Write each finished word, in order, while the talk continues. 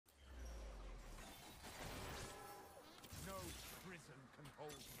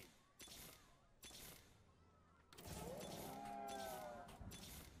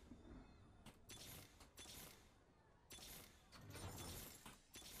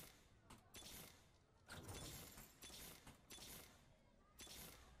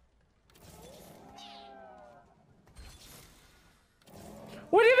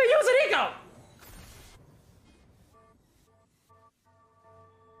What do you even use an eco?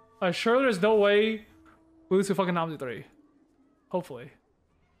 Surely there's no way we lose to fucking Nominee 3. Hopefully.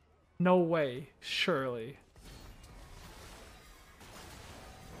 No way. Surely.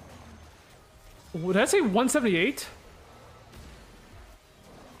 Would I say 178?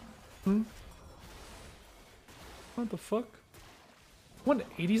 What the fuck?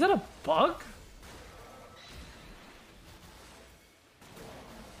 180? Is that a bug?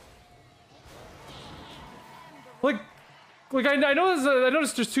 Like I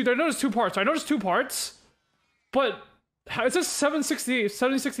noticed there's two parts. I noticed two parts, but it says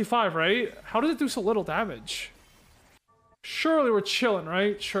 765, right? How does it do so little damage? Surely we're chilling,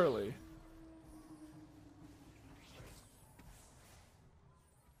 right? Surely.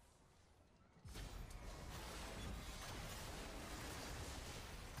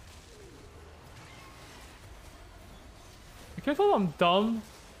 I can't tell if I'm dumb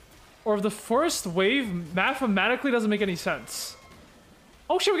or if the first wave mathematically doesn't make any sense.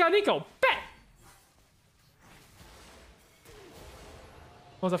 Oh shit, we got Nico. Bet!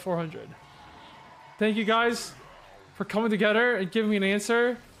 What was that, 400? Thank you guys for coming together and giving me an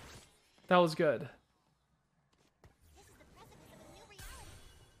answer. That was good.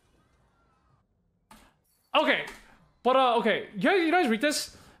 Okay, but okay, you guys read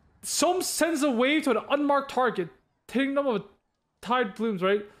this? Sohm sends a wave to an unmarked target, hitting them with tide blooms,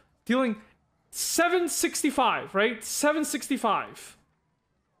 right? Dealing 765, right? 765.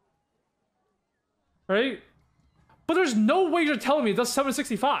 Right? But there's no way you're telling me it does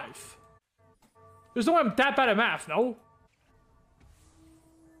 765. There's no way I'm that bad at math, no?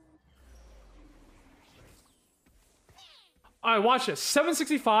 Alright, watch this.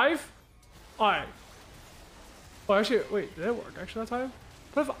 765? Alright. Oh, actually, wait, did it work actually that time?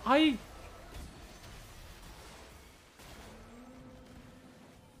 What if I...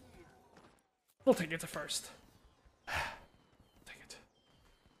 We'll take it to first. Take it.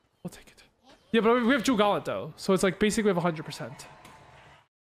 We'll take it. Yeah, but we have Jewel Gauntlet though, so it's like basically we have 100%.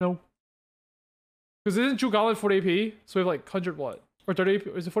 No. Because isn't Jewel Gauntlet 40 AP? So we have like 100 what? Or 30 AP?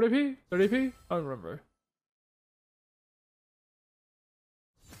 Is it 40 AP? 30 AP? I don't remember.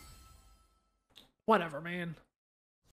 Whatever, man.